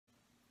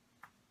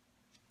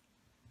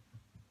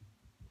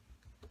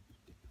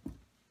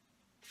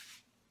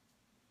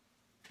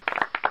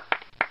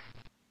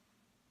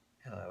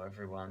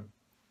everyone,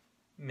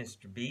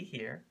 Mr. B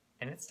here,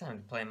 and it's time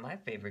to play my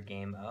favorite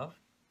game of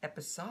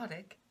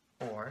Episodic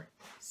or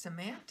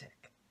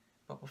Semantic.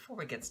 But before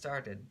we get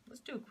started,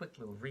 let's do a quick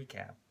little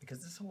recap,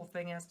 because this whole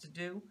thing has to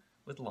do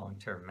with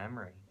long-term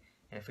memory.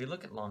 And if we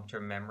look at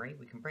long-term memory,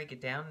 we can break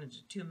it down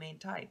into two main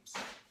types.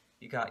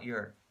 You got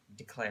your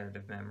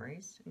declarative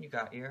memories, and you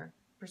got your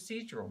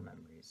procedural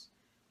memories.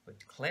 With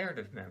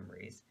declarative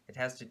memories, it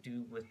has to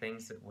do with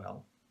things that,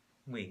 well,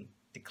 we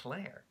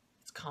declare.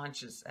 It's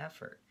conscious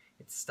effort.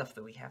 It's stuff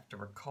that we have to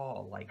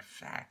recall, like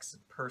facts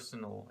and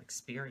personal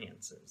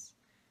experiences.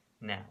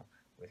 Now,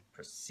 with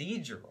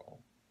procedural,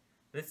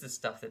 this is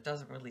stuff that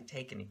doesn't really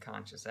take any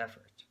conscious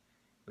effort.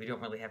 We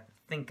don't really have to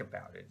think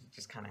about it. It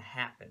just kind of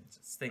happens.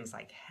 It's things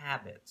like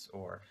habits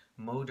or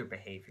motor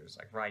behaviors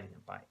like riding a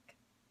bike.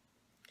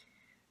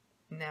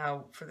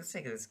 Now, for the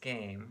sake of this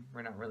game,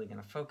 we're not really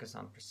going to focus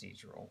on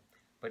procedural,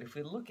 but if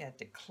we look at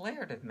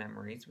declarative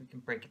memories, we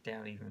can break it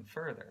down even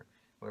further,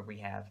 where we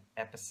have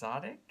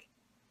episodic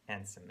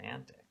and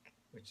semantic,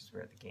 which is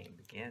where the game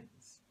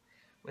begins.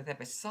 With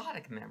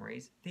episodic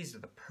memories, these are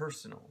the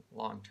personal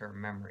long-term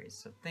memories,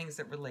 so things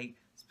that relate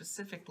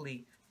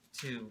specifically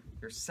to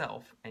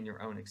yourself and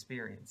your own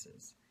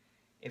experiences.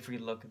 If we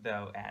look,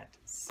 though, at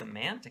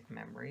semantic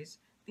memories,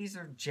 these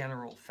are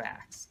general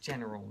facts,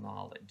 general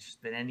knowledge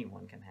that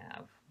anyone can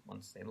have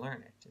once they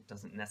learn it. It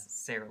doesn't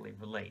necessarily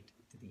relate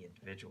to the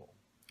individual.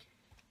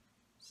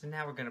 So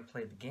now we're going to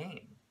play the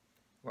game,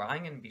 where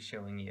I'm going to be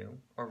showing you,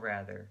 or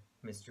rather,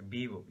 Mr.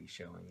 B will be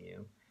showing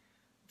you,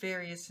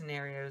 various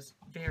scenarios,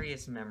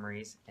 various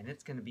memories, and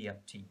it's going to be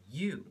up to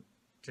you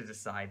to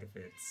decide if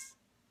it's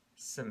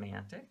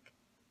semantic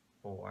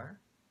or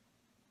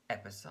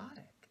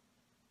episodic.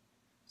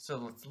 So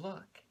let's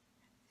look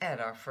at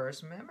our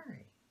first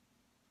memory.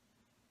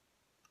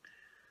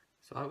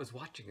 So I was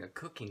watching a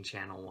cooking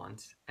channel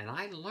once, and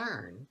I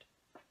learned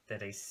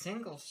that a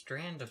single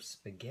strand of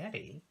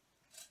spaghetti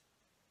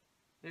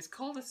is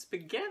called a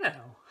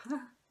spaghetto.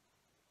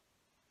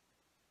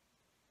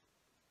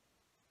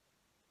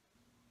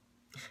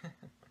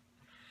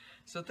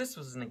 So this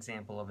was an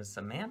example of a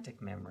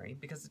semantic memory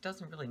because it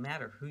doesn't really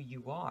matter who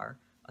you are.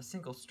 A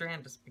single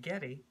strand of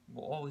spaghetti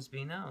will always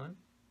be known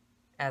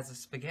as a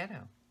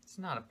spaghetto. It's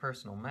not a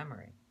personal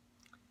memory.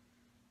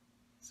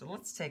 So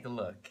let's take a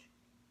look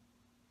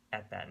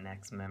at that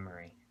next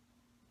memory.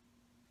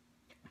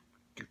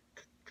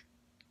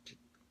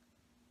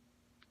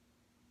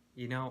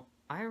 You know,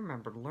 I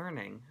remember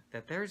learning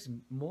that there's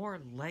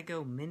more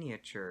Lego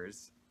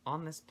miniatures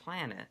on this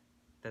planet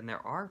than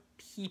there are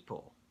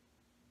people.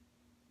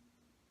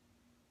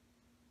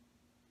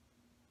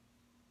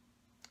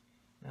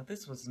 Now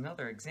this was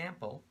another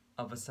example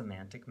of a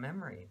semantic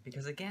memory,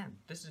 because again,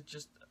 this is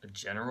just a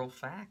general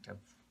fact of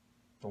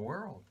the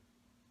world.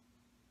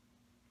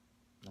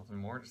 Nothing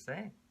more to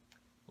say.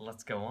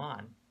 Let's go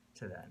on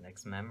to that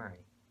next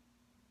memory.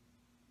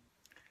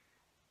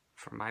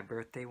 For my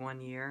birthday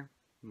one year,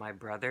 my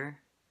brother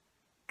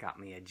got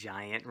me a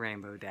giant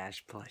Rainbow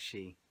Dash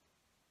plushie.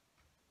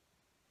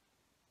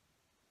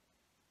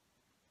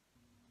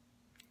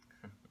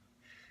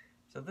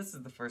 So this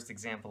is the first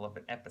example of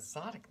an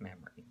episodic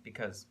memory,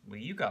 because what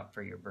you got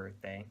for your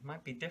birthday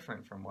might be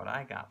different from what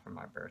I got for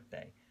my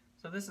birthday.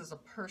 So this is a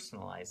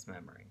personalized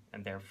memory,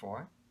 and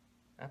therefore,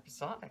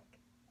 episodic.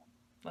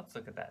 Let's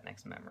look at that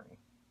next memory.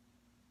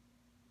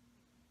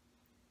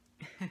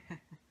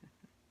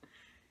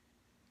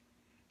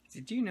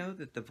 Did you know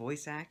that the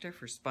voice actor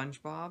for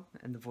SpongeBob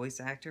and the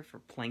voice actor for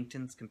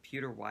Plankton's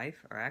computer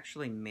wife are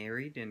actually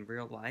married in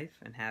real life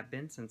and have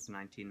been since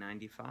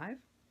 1995?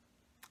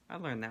 I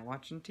learned that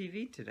watching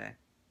TV today.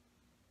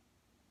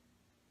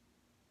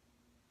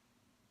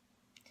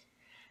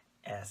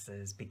 S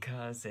is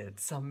because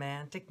it's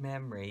semantic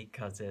memory,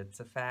 because it's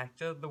a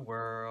fact of the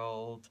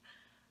world.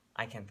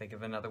 I can't think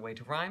of another way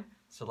to rhyme,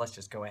 so let's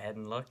just go ahead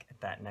and look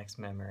at that next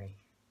memory.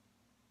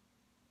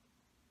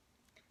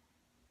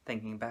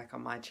 Thinking back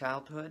on my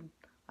childhood,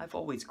 I've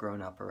always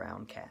grown up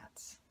around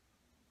cats.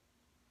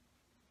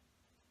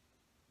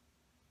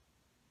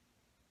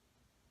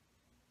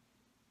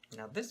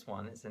 Now this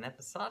one is an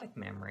episodic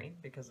memory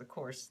because, of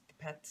course, the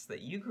pets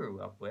that you grew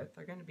up with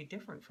are going to be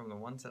different from the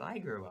ones that I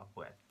grew up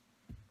with.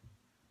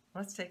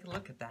 Let's take a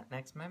look at that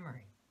next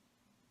memory.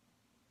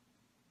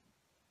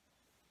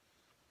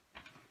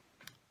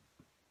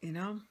 You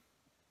know,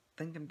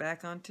 thinking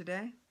back on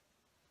today,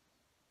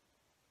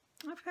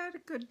 I've had a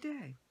good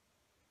day.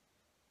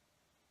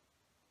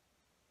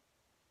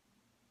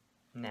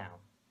 Now,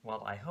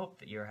 while I hope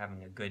that you're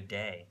having a good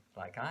day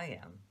like I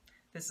am,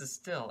 this is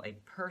still a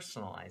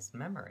personalized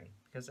memory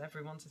because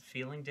everyone's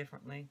feeling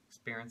differently,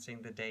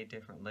 experiencing the day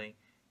differently,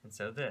 and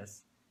so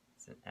this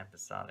is an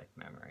episodic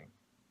memory.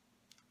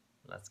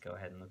 Let's go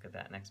ahead and look at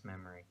that next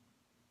memory.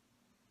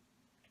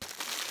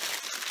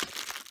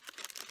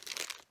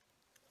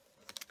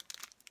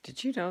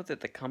 Did you know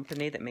that the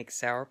company that makes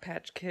Sour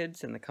Patch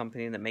Kids and the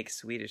company that makes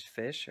Swedish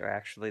Fish are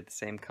actually the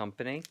same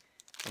company?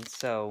 And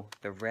so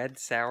the red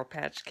Sour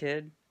Patch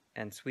Kid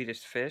and Swedish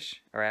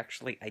Fish are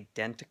actually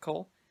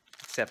identical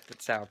except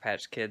that Sour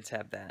Patch Kids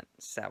have that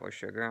sour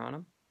sugar on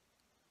them.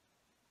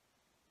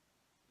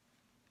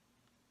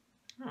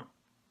 Huh.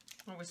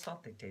 I always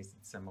thought they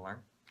tasted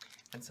similar.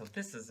 And so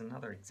this is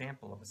another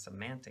example of a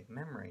semantic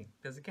memory,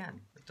 because again,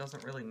 it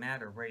doesn't really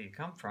matter where you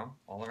come from,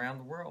 all around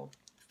the world,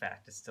 the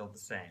fact is still the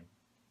same.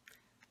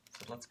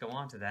 So let's go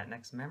on to that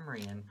next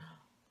memory, and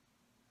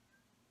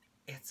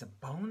it's a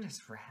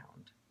bonus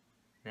round.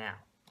 Now,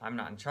 I'm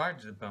not in charge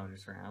of the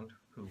bonus round.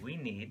 Who we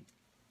need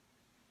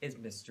is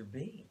Mr.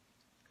 B.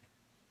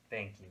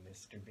 Thank you,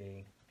 Mr.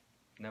 B.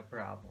 No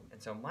problem.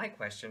 And so my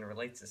question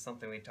relates to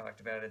something we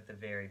talked about at the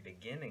very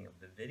beginning of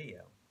the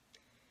video.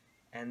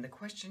 And the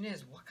question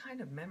is, what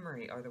kind of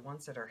memory are the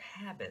ones that are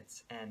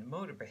habits and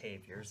motor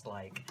behaviors,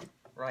 like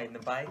riding the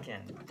bike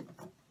and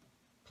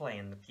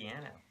playing the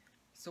piano?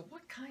 So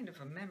what kind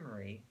of a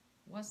memory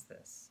was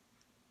this?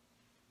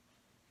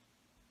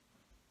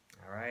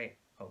 All right,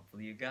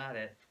 hopefully you got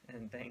it,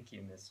 and thank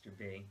you, Mr.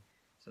 B.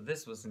 So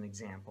this was an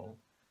example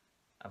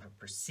of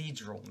a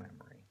procedural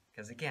memory,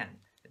 because again,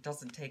 it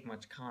doesn't take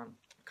much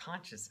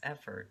conscious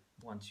effort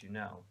once you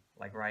know,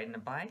 like riding a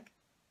bike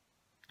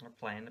or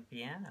playing the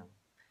piano.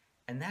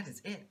 And that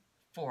is it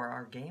for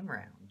our game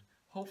round.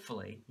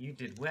 Hopefully you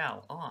did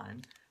well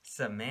on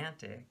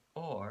semantic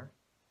or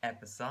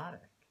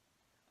episodic.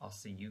 I'll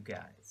see you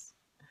guys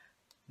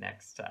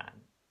next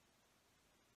time.